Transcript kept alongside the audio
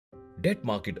Debt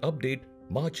market update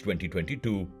March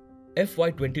 2022.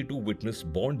 FY22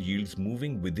 witnessed bond yields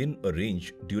moving within a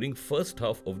range during first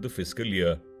half of the fiscal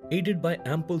year, aided by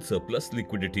ample surplus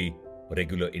liquidity,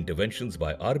 regular interventions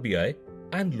by RBI,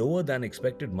 and lower than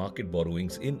expected market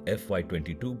borrowings in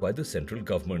FY22 by the central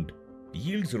government.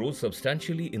 Yields rose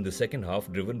substantially in the second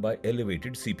half, driven by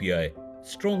elevated CPI,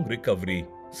 strong recovery,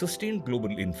 sustained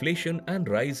global inflation, and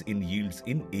rise in yields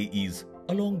in AEs,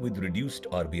 along with reduced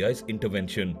RBI's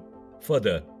intervention.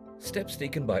 Further, steps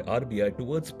taken by RBI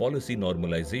towards policy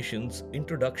normalizations,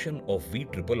 introduction of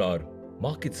VRRR,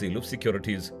 market sale of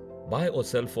securities, buy or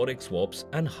sell forex swaps,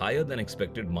 and higher than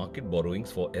expected market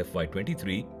borrowings for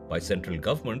FY23 by central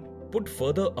government put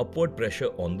further upward pressure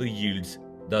on the yields.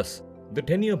 Thus, the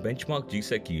 10-year benchmark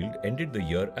GSEC yield ended the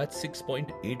year at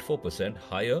 6.84%,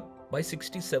 higher by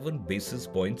 67 basis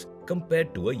points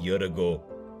compared to a year ago.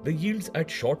 The yields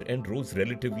at short end rose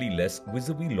relatively less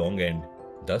vis-a-vis long end,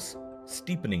 thus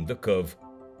steepening the curve.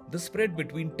 The spread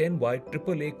between 10-year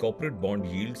AAA corporate bond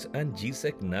yields and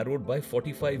GSEC narrowed by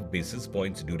 45 basis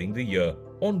points during the year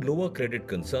on lower credit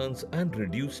concerns and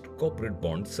reduced corporate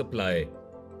bond supply.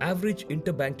 Average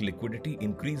interbank liquidity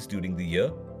increased during the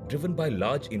year, driven by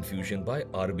large infusion by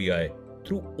RBI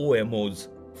through OMOs,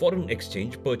 foreign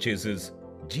exchange purchases,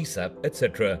 GSAP,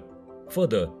 etc.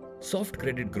 Further, soft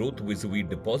credit growth vis-a-vis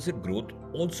deposit growth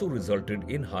also resulted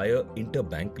in higher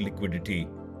interbank liquidity.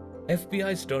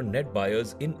 FPIs turned net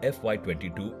buyers in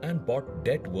FY22 and bought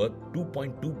debt worth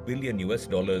 $2.2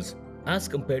 billion as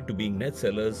compared to being net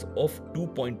sellers of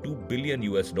 $2.2 billion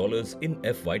in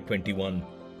FY21.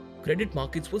 Credit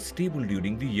markets were stable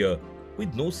during the year,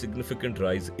 with no significant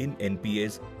rise in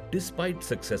NPAs despite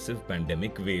successive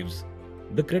pandemic waves.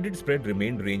 The credit spread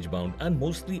remained range-bound and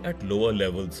mostly at lower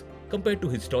levels compared to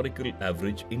historical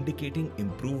average, indicating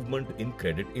improvement in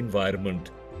credit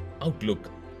environment. Outlook.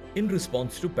 In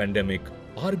response to pandemic,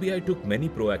 RBI took many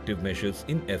proactive measures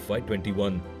in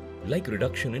FY21, like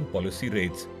reduction in policy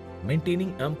rates,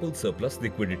 maintaining ample surplus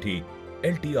liquidity,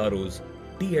 LTROs,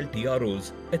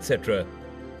 TLTROs, etc.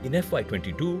 In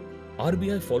FY22,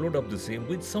 RBI followed up the same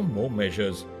with some more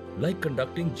measures, like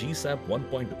conducting GSAP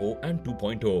 1.0 and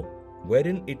 2.0,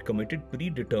 wherein it committed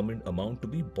predetermined amount to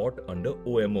be bought under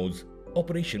OMOs,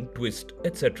 Operation Twist,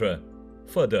 etc.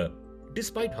 Further,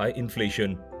 despite high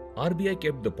inflation, RBI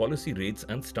kept the policy rates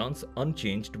and stance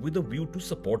unchanged with a view to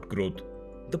support growth.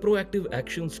 The proactive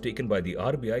actions taken by the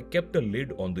RBI kept a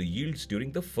lid on the yields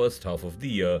during the first half of the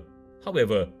year.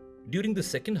 However, during the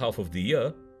second half of the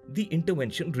year, the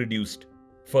intervention reduced.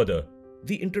 Further,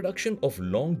 the introduction of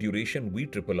long-duration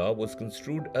VRRR was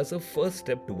construed as a first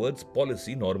step towards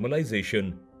policy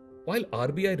normalization. While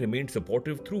RBI remained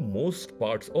supportive through most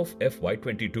parts of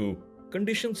FY22,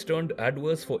 conditions turned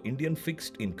adverse for Indian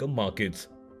fixed income markets.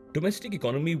 Domestic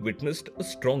economy witnessed a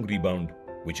strong rebound,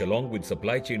 which along with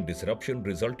supply chain disruption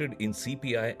resulted in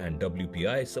CPI and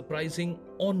WPI surprising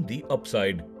on the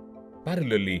upside.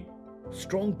 Parallelly,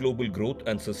 strong global growth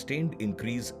and sustained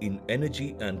increase in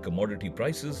energy and commodity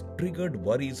prices triggered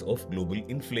worries of global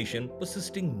inflation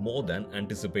persisting more than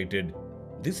anticipated.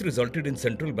 This resulted in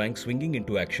central banks swinging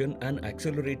into action and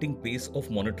accelerating pace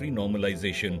of monetary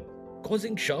normalization,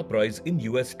 causing sharp rise in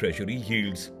US Treasury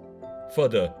yields.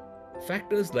 Further,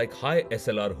 factors like high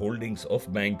SLR holdings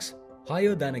of banks,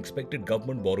 higher than expected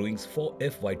government borrowings for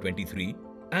FY23,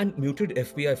 and muted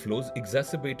FPI flows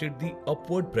exacerbated the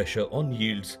upward pressure on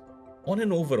yields. On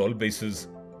an overall basis,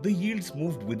 the yields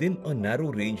moved within a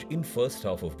narrow range in first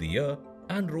half of the year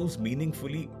and rose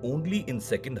meaningfully only in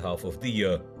second half of the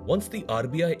year, once the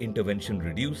RBI intervention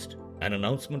reduced an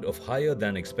announcement of higher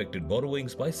than expected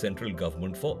borrowings by central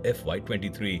government for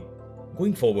FY23.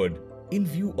 Going forward, in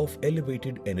view of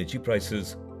elevated energy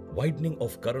prices, widening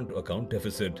of current account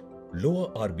deficit,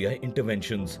 lower RBI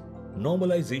interventions,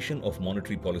 normalization of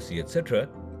monetary policy, etc.,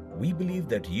 we believe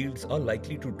that yields are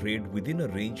likely to trade within a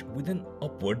range with an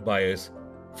upward bias.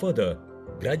 Further,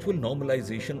 gradual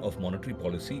normalization of monetary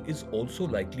policy is also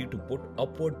likely to put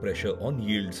upward pressure on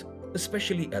yields,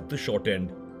 especially at the short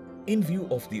end. In view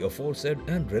of the aforesaid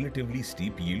and relatively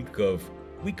steep yield curve,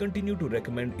 we continue to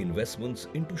recommend investments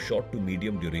into short to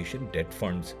medium duration debt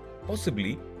funds,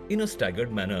 possibly in a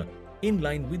staggered manner, in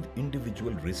line with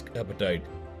individual risk appetite.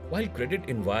 While credit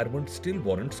environment still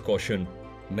warrants caution,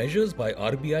 measures by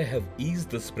RBI have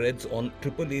eased the spreads on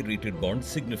AAA rated bonds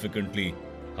significantly.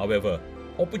 However,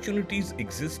 opportunities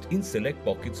exist in select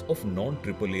pockets of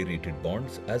non-AAA rated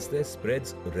bonds, as their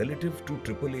spreads relative to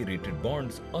AAA rated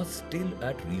bonds are still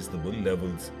at reasonable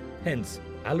levels. Hence,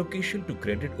 allocation to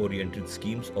credit-oriented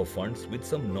schemes of funds with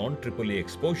some non-AAA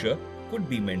exposure could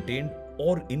be maintained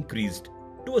or increased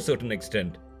to a certain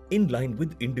extent. in line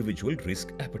with individual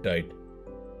risk appetite.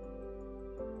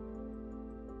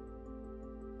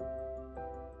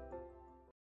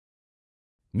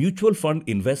 Mutual fund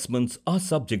investments are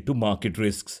subject to market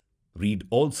risks. Read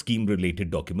all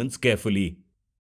scheme-related documents carefully.